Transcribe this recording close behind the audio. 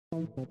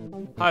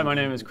Hi, my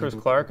name is Chris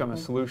Clark. I'm a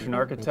solution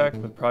architect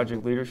with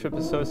Project Leadership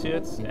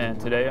Associates, and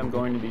today I'm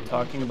going to be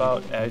talking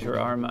about Azure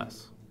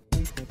RMS.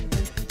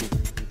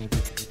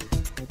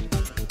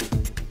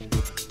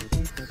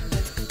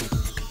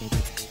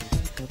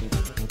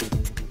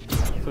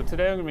 So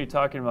today I'm going to be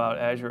talking about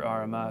Azure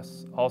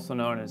RMS, also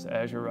known as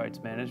Azure Rights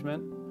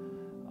Management.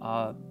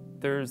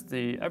 There's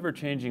the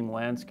ever-changing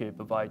landscape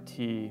of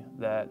IT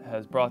that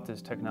has brought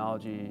this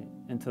technology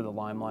into the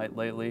limelight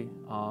lately,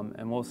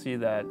 and we'll see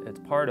that it's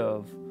part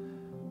of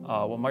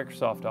what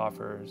Microsoft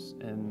offers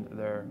in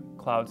their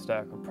cloud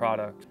stack of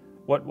product.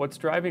 What's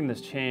driving this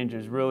change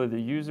is really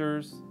the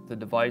users, the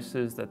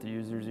devices that the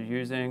users are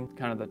using,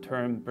 kind of the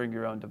term bring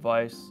your own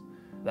device,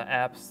 the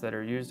apps that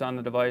are used on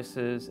the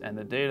devices, and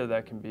the data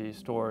that can be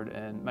stored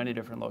in many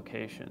different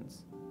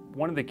locations.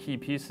 One of the key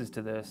pieces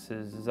to this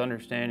is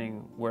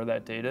understanding where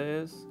that data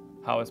is,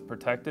 how it's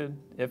protected,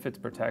 if it's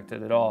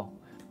protected at all.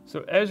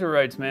 So Azure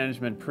Rights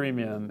Management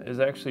Premium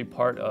is actually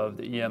part of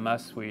the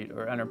EMS suite,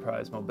 or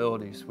Enterprise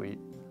Mobility Suite.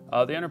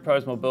 The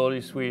Enterprise Mobility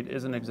Suite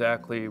isn't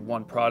exactly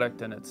one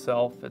product in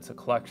itself, it's a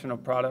collection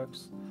of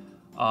products.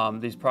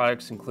 These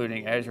products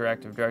including Azure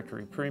Active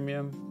Directory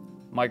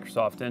Premium,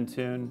 Microsoft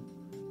Intune,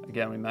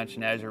 again we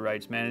mentioned Azure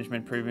Rights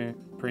Management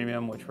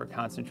Premium, which we're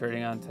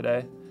concentrating on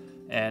today,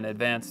 and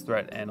Advanced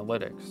Threat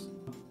Analytics.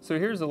 So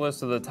here's a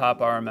list of the top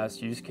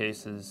RMS use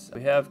cases.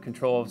 We have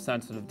control of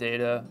sensitive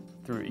data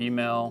through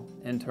email,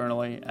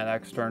 internally and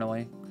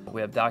externally.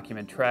 We have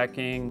document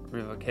tracking,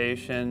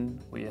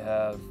 revocation. We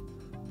have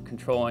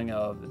controlling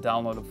of the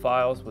download of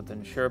files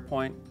within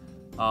SharePoint.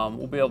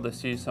 We'll be able to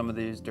see some of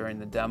these during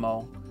the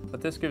demo,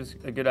 but this gives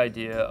a good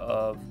idea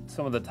of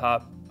some of the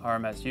top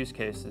RMS use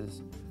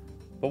cases.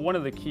 But one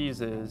of the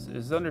keys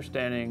is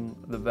understanding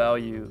the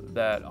value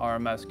that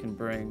RMS can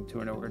bring to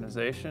an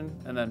organization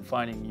and then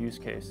finding use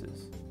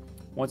cases.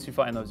 Once you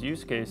find those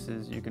use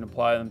cases, you can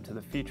apply them to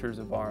the features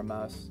of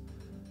RMS,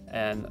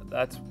 and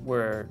that's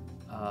where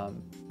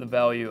the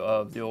value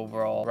of the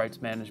overall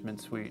rights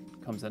management suite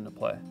comes into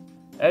play.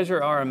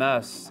 Azure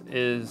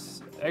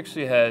RMS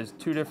actually has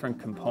two different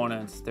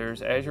components.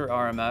 There's Azure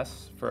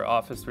RMS for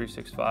Office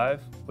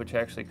 365, which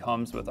actually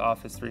comes with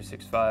Office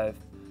 365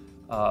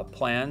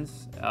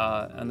 plans.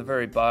 On the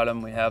very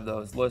bottom we have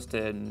those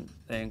listed, and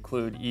they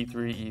include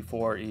E3,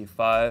 E4,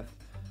 E5,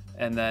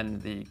 and then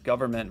the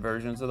government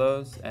versions of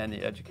those and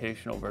the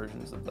educational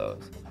versions of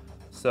those.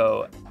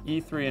 So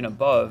E3 and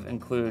above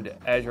include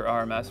Azure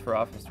RMS for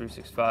Office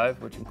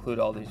 365, which include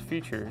all these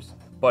features.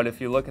 But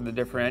if you look at the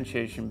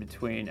differentiation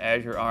between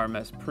Azure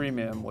RMS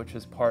Premium, which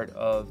is part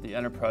of the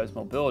Enterprise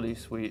Mobility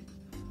Suite,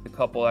 a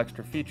couple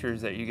extra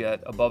features that you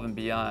get above and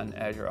beyond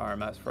Azure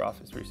RMS for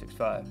Office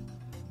 365.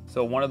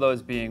 So one of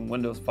those being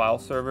Windows File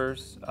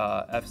Servers,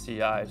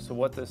 FCI. So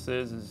what this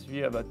is if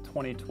you have a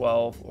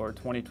 2012 or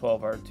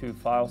 2012 R2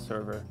 file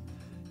server,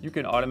 you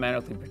can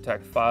automatically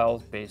protect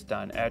files based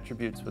on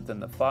attributes within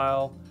the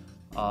file,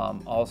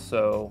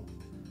 also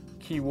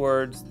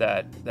keywords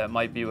that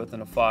might be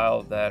within a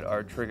file that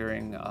are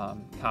triggering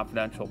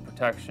confidential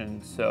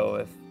protection.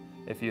 So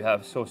if you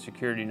have social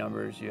security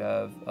numbers, you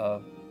have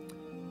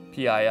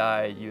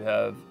PII, you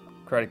have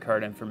credit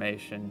card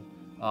information,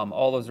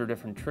 all those are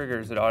different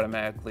triggers that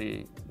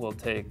automatically will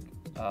take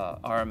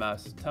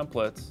RMS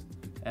templates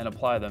and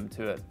apply them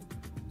to it.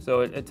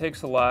 So it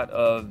takes a lot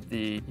of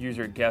the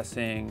user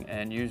guessing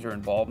and user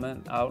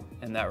involvement out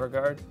in that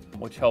regard,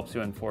 which helps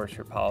you enforce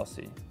your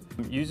policy.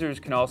 Users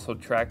can also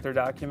track their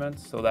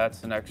documents, so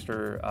that's an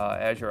extra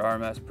Azure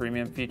RMS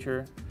Premium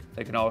feature.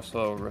 They can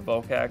also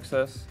revoke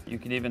access. You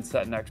can even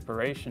set an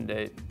expiration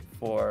date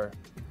for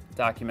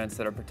documents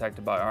that are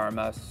protected by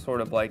RMS, sort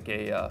of like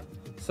a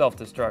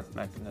self-destruct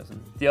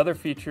mechanism. The other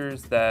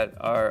features that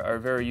are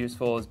very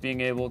useful is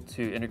being able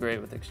to integrate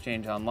with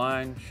Exchange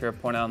Online,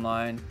 SharePoint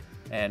Online,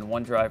 and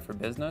OneDrive for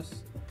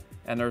Business.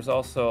 And there's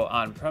also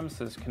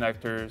on-premises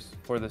connectors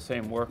for the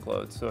same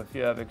workload. So if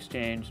you have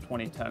Exchange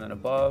 2010 and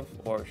above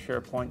or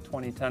SharePoint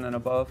 2010 and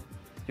above,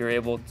 you're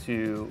able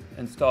to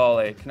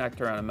install a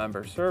connector on a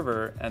member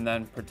server and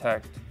then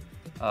protect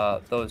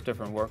those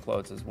different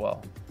workloads as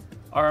well.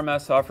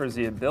 RMS offers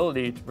the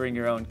ability to bring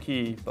your own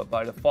key, but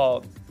by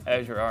default,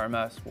 Azure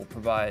RMS will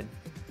provide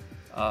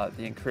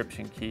the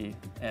encryption key,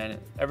 and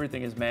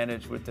everything is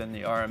managed within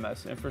the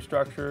RMS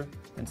infrastructure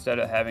instead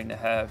of having to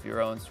have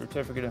your own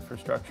certificate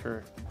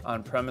infrastructure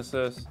on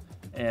premises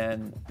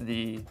and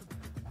the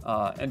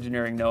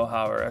engineering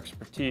know-how or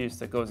expertise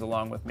that goes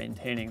along with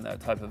maintaining that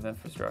type of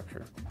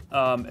infrastructure.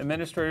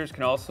 Administrators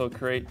can also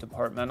create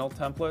departmental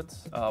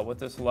templates. What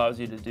this allows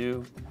you to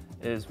do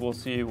is we'll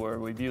see where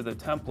we view the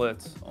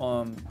templates.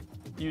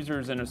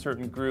 Users in a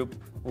certain group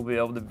will be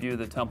able to view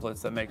the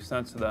templates that make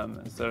sense to them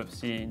instead of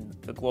seeing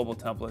the global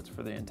templates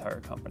for the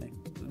entire company.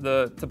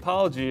 The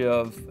topology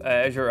of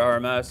Azure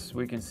RMS,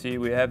 we can see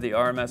we have the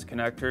RMS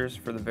connectors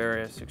for the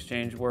various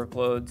Exchange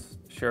workloads,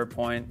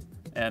 SharePoint,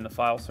 and the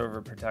file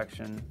server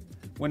protection.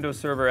 Windows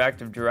Server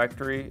Active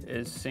Directory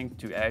is synced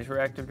to Azure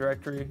Active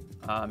Directory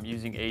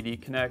using AD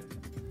Connect.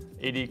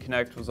 AD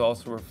Connect was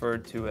also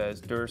referred to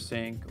as DIR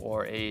Sync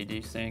or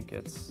AAD Sync.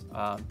 It's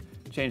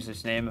changed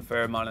its name a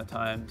fair amount of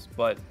times,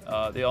 but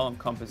the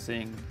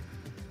all-encompassing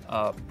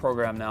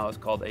program now is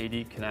called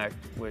AD Connect,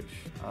 which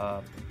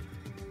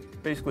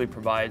basically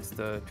provides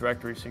the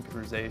directory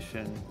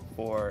synchronization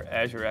for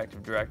Azure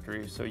Active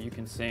Directory, so you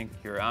can sync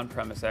your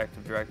on-premise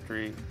Active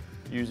Directory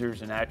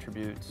users and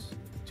attributes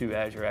to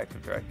Azure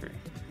Active Directory.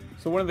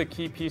 So one of the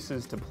key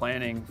pieces to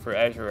planning for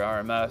Azure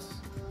RMS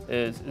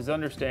is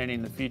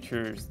understanding the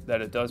features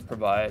that it does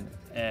provide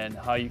and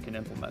how you can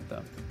implement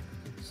them.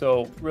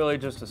 So really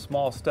just a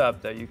small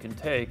step that you can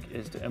take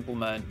is to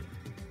implement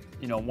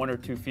one or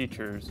two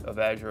features of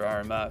Azure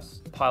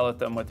RMS, pilot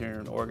them within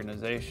your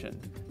organization.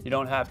 You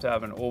don't have to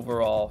have an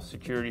overall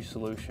security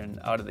solution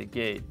out of the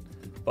gate,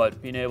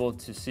 but being able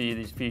to see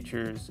these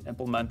features,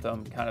 implement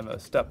them, kind of a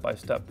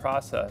step-by-step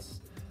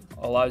process,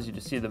 allows you to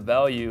see the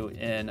value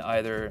in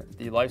either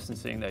the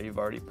licensing that you've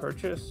already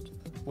purchased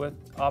with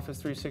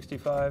Office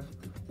 365,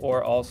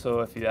 or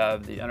also if you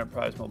have the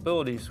Enterprise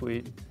Mobility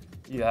Suite,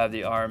 you have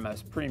the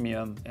RMS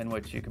Premium, in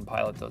which you can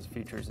pilot those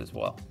features as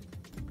well.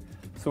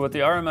 So what the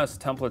RMS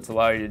templates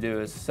allow you to do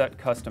is set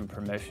custom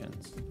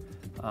permissions.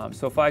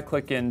 So if I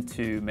click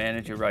into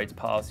Manage Your Rights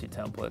Policy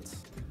Templates,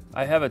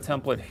 I have a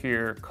template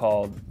here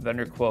called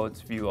Vendor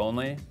Quotes View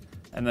Only,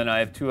 and then I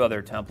have two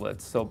other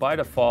templates. So by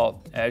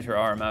default, Azure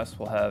RMS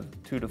will have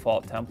two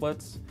default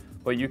templates,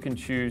 but you can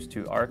choose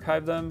to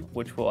archive them,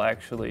 which will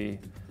actually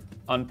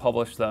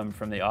unpublish them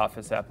from the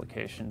Office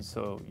application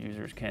so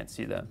users can't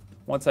see them.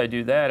 Once I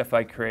do that, if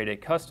I create a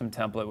custom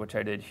template, which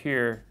I did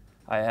here,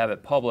 I have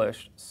it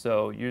published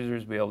so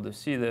users will be able to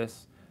see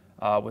this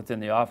within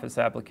the Office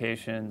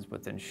applications,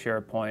 within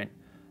SharePoint,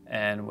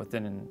 and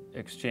within an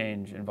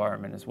Exchange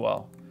environment as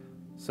well.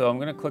 So I'm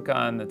going to click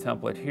on the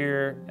template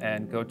here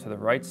and go to the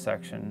Rights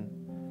section.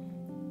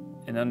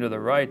 And under the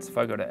Rights, if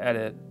I go to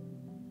Edit,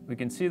 we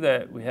can see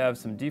that we have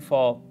some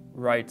default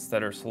rights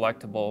that are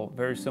selectable,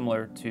 very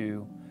similar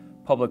to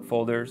public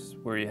folders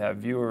where you have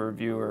viewer,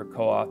 reviewer,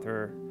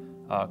 co-author,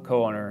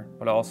 co-owner,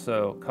 but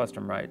also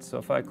custom rights. So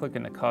if I click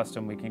into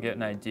custom, we can get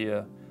an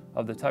idea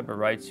of the type of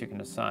rights you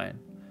can assign.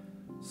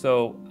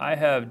 So I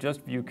have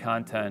just view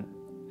content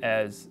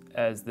as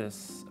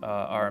this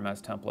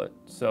RMS template.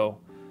 So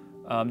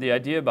the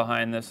idea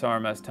behind this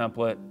RMS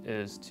template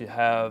is to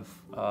have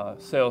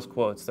sales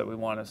quotes that we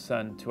want to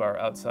send to our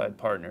outside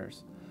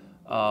partners.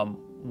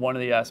 One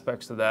of the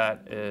aspects of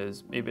that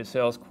is maybe a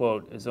sales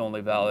quote is only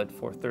valid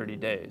for 30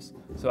 days.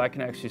 So I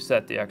can actually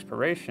set the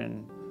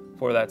expiration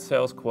for that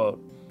sales quote,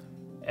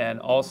 and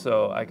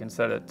also I can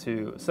set it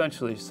to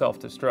essentially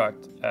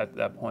self-destruct at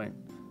that point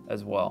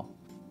as well.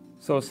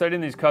 So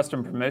setting these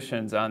custom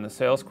permissions on the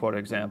sales quote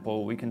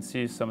example, we can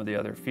see some of the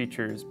other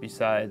features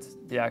besides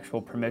the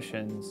actual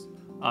permissions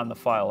on the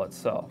file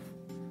itself.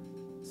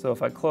 So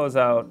if I close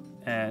out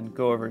and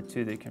go over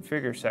to the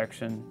configure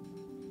section,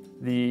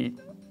 the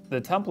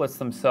templates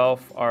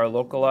themselves are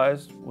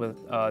localized with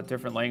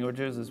different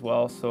languages as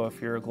well. So if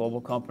you're a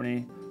global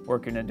company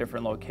working in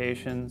different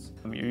locations,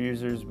 your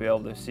users will be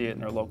able to see it in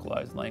their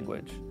localized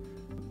language.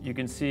 You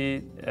can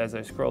see as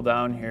I scroll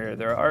down here,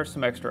 there are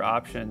some extra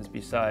options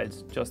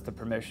besides just the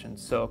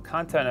permissions. So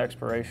content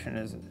expiration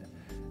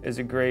is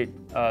a great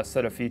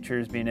set of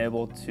features, being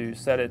able to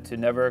set it to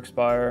never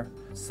expire,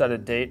 set a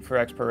date for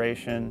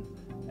expiration,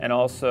 and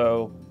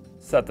also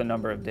set the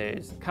number of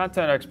days.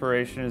 Content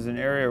expiration is an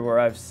area where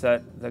I've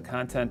set the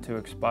content to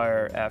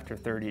expire after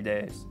 30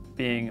 days,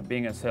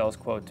 being a sales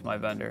quote to my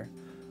vendor.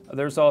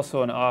 There's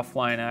also an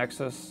offline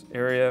access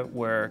area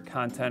where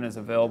content is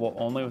available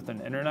only with an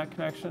internet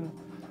connection.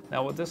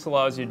 Now what this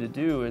allows you to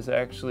do is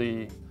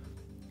actually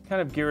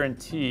kind of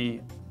guarantee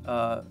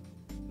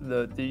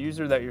the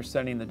user that you're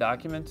sending the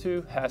document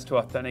to has to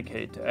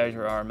authenticate to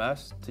Azure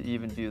RMS to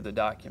even view the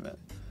document.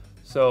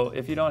 So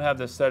if you don't have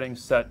the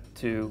settings set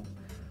to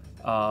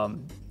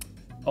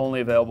only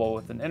available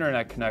with an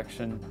internet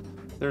connection,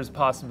 there's a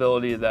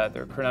possibility that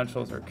their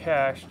credentials are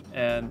cached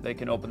and they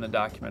can open the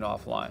document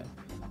offline.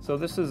 So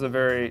this is a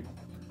very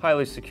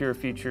highly secure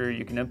feature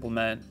you can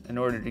implement in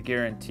order to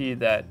guarantee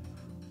that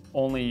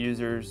only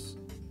users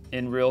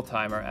in real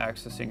time are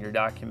accessing your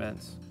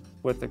documents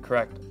with the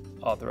correct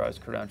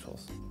authorized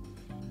credentials.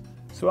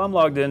 So I'm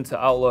logged into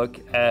Outlook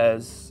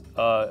as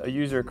a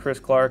user, Chris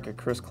Clark at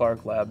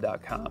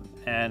chrisclarklab.com,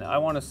 and I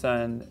want to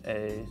send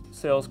a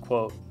sales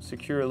quote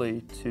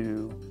securely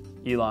to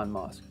Elon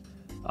Musk,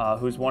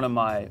 who's one of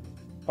my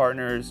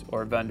partners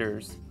or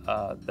vendors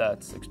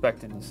that's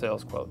expecting the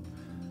sales quote.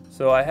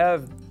 So I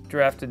have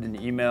drafted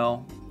an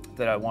email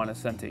that I want to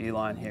send to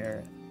Elon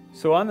here.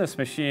 So on this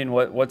machine,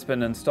 what's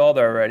been installed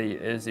already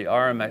is the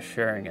RMS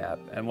Sharing App,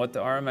 and what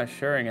the RMS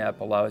Sharing App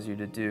allows you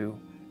to do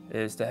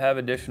is to have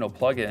additional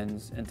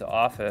plugins into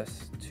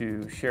Office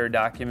to share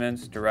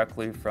documents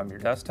directly from your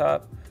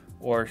desktop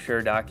or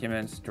share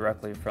documents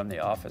directly from the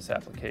Office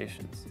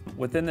applications.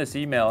 Within this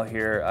email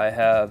here, I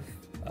have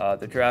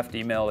the draft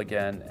email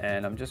again,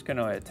 and I'm just going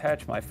to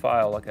attach my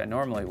file like I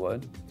normally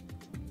would.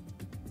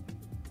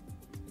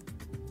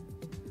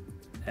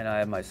 And I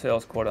have my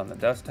sales quote on the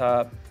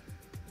desktop.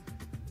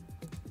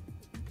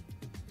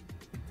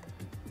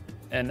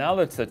 And now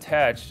that it's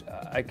attached,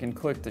 I can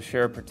click the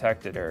Share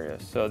Protected area.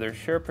 So there's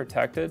Share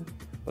Protected,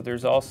 but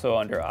there's also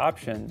under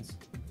Options,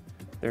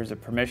 there's a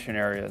permission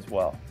area as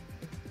well.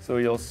 So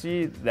you'll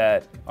see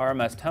that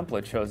RMS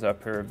Template shows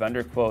up here,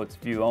 Vendor Quotes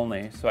View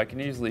Only, so I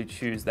can easily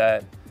choose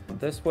that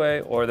this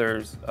way, or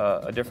there's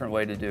a different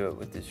way to do it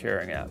with the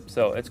Sharing app.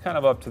 So it's kind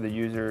of up to the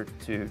user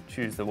to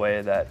choose the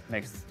way that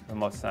makes the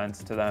most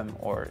sense to them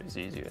or is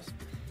easiest.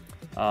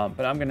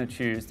 But I'm going to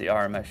choose the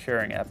RMS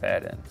Sharing App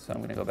add-in. So I'm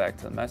going to go back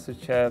to the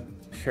Message tab,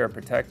 Share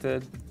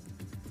Protected.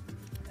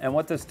 And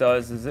what this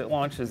does is it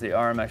launches the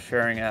RMS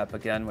Sharing App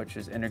again, which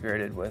is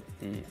integrated with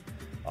the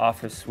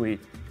Office suite,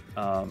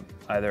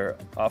 either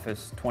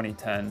Office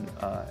 2010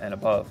 and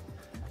above.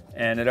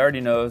 And it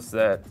already knows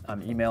that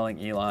I'm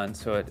emailing Elon,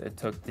 so it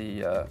took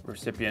the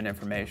recipient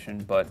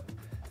information. But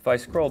if I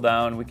scroll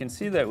down, we can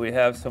see that we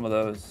have some of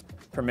those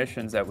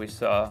permissions that we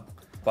saw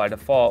by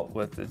default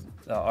with the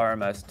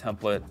RMS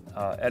template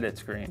edit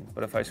screen.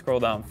 But if I scroll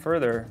down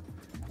further,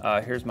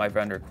 here's my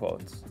vendor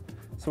quotes.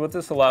 So what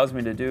this allows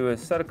me to do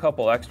is set a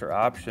couple extra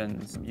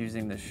options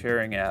using the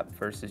sharing app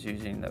versus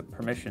using the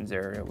permissions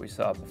area we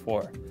saw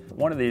before.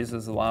 One of these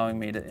is allowing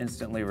me to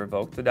instantly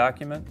revoke the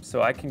document.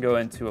 So I can go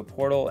into a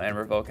portal and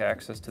revoke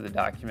access to the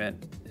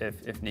document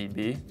if need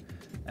be.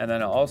 And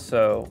then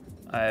also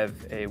I have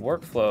a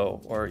workflow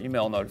or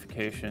email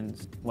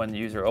notifications when the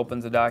user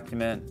opens a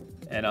document,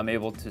 and I'm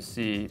able to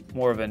see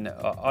more of an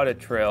audit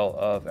trail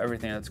of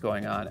everything that's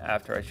going on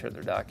after I share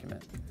their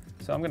document.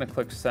 So I'm going to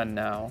click Send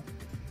Now.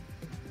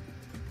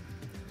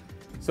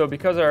 So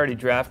because I already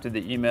drafted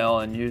the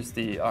email and used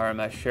the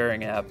RMS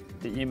Sharing app,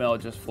 the email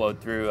just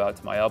flowed through out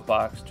to my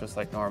outbox just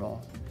like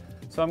normal.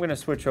 So I'm going to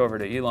switch over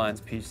to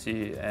Elon's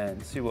PC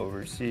and see what we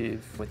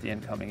receive with the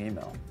incoming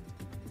email.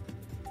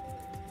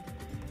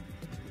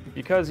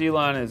 Because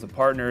Elon is a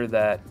partner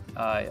that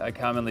I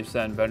commonly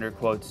send vendor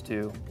quotes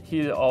to,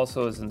 he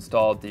also has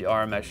installed the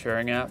RMS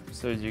Sharing app.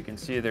 So as you can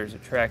see, there's a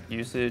track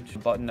usage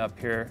button up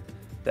here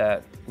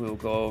that we'll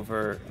go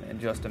over in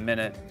just a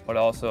minute. But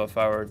also, if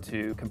I were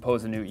to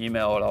compose a new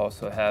email, it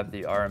also have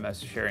the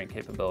RMS sharing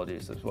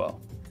capabilities as well.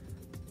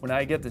 When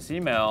I get this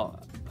email,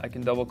 I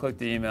can double click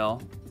the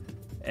email,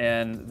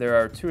 and there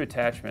are two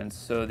attachments.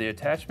 So the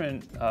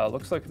attachment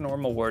looks like a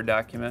normal Word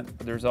document,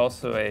 but there's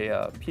also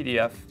a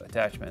PDF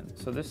attachment.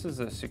 So this is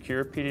a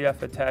secure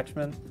PDF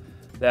attachment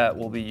that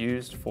will be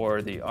used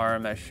for the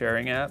RMS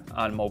Sharing app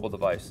on mobile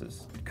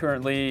devices.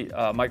 Currently,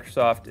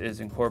 Microsoft is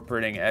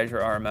incorporating Azure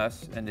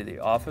RMS into the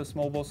Office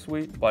mobile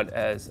suite, but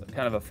as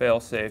kind of a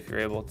fail-safe, you're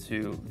able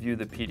to view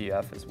the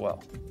PDF as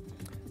well.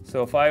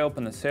 So if I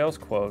open the sales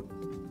quote,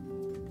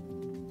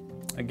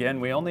 again,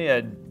 we only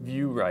add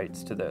view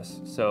rights to this.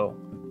 So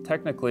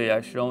technically,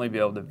 I should only be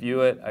able to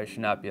view it. I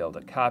should not be able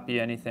to copy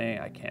anything.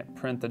 I can't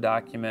print the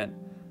document.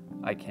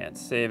 I can't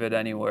save it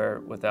anywhere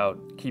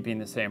without keeping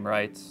the same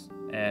rights.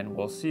 And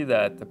we'll see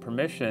that the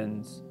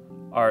permissions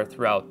are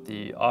throughout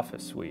the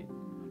Office suite.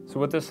 So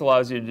what this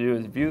allows you to do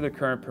is view the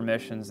current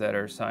permissions that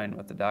are assigned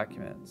with the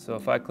document. So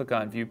if I click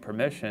on View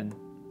Permission,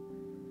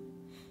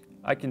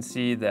 I can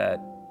see that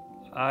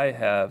I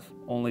have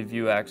only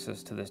view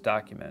access to this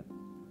document.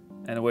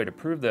 And the way to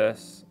prove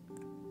this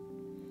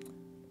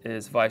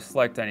is if I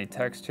select any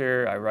text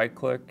here, I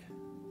right-click,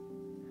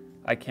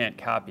 I can't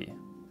copy.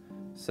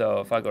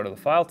 So if I go to the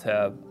File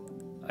tab,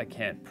 I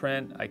can't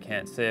print, I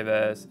can't save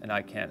as, and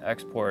I can't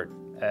export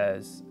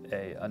as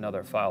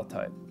another file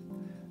type.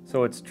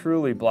 So it's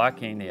truly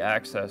blocking the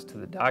access to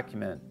the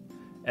document,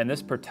 and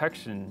this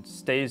protection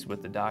stays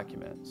with the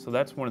document. So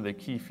that's one of the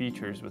key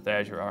features with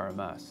Azure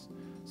RMS.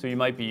 So you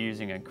might be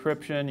using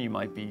encryption, you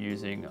might be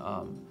using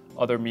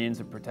other means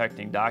of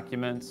protecting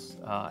documents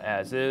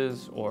as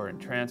is or in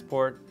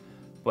transport,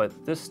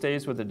 but this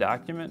stays with the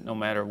document no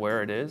matter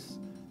where it is,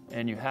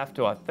 and you have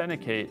to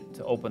authenticate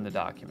to open the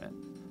document.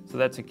 So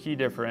that's a key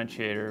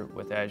differentiator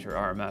with Azure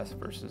RMS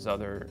versus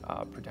other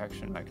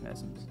protection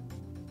mechanisms.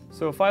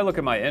 So if I look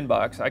at my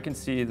inbox, I can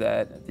see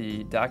that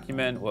the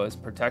document was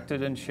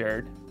protected and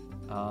shared.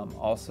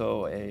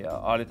 Also a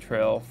audit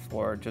trail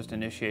for just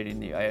initiating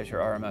the Azure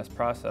RMS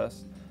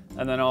process.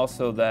 And then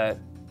also that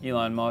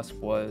Elon Musk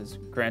was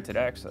granted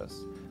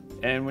access.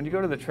 And when you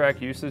go to the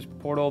track usage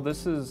portal,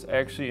 this is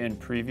actually in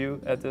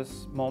preview at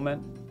this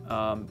moment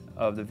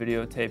of the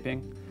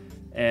videotaping.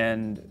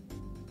 And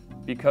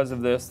because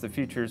of this, the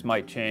features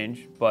might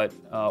change, but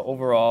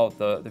overall,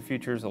 the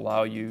features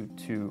allow you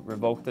to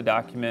revoke the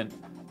document,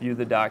 view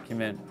the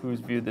document, who's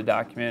viewed the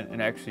document, and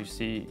actually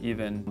see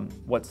even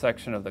what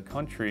section of the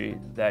country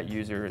that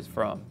user is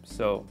from.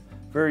 So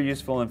very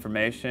useful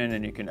information,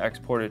 and you can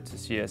export it to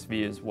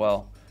CSV as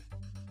well.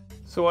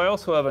 So I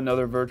also have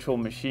another virtual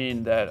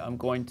machine that I'm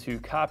going to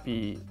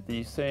copy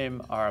the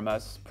same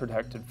RMS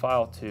protected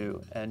file to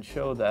and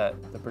show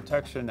that the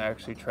protection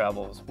actually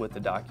travels with the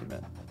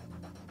document.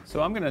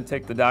 So I'm going to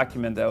take the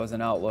document that was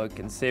in Outlook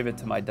and save it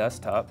to my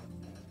desktop.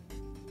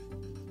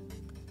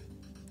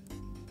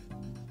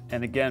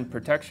 And again,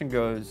 protection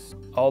goes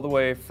all the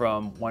way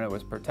from when it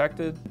was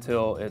protected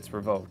until it's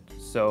revoked.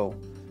 So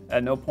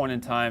at no point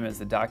in time is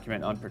the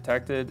document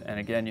unprotected, and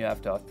again, you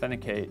have to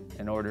authenticate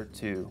in order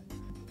to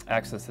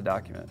access the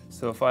document.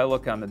 So if I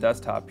look on the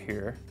desktop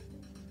here,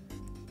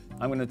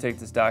 I'm going to take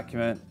this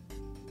document,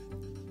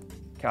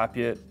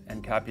 copy it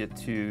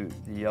to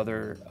the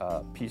other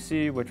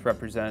PC, which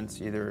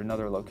represents either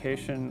another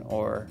location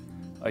or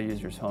a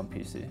user's home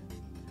PC.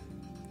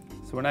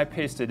 So when I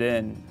paste it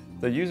in,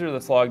 the user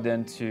that's logged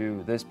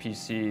into this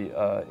PC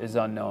is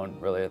unknown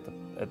really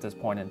at this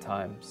point in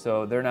time.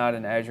 So they're not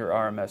an Azure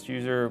RMS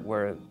user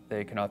where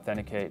they can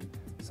authenticate.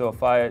 So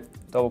if I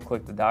double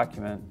click the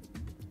document,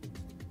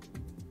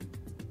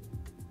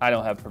 I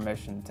don't have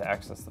permission to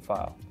access the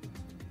file.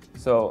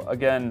 So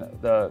again,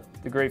 the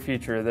great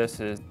feature of this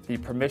is the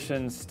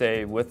permissions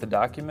stay with the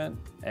document,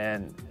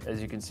 and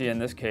as you can see in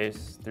this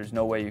case, there's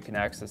no way you can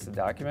access the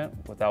document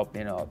without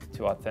being able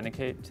to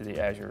authenticate to the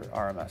Azure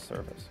RMS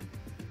service.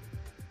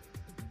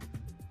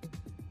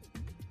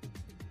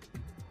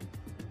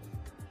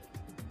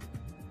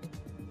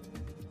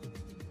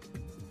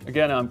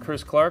 Again, I'm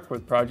Chris Clark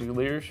with Project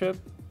Leadership.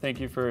 Thank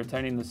you for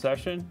attending the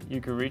session. You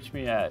can reach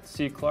me at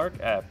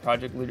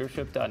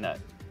cclark@projectleadership.net.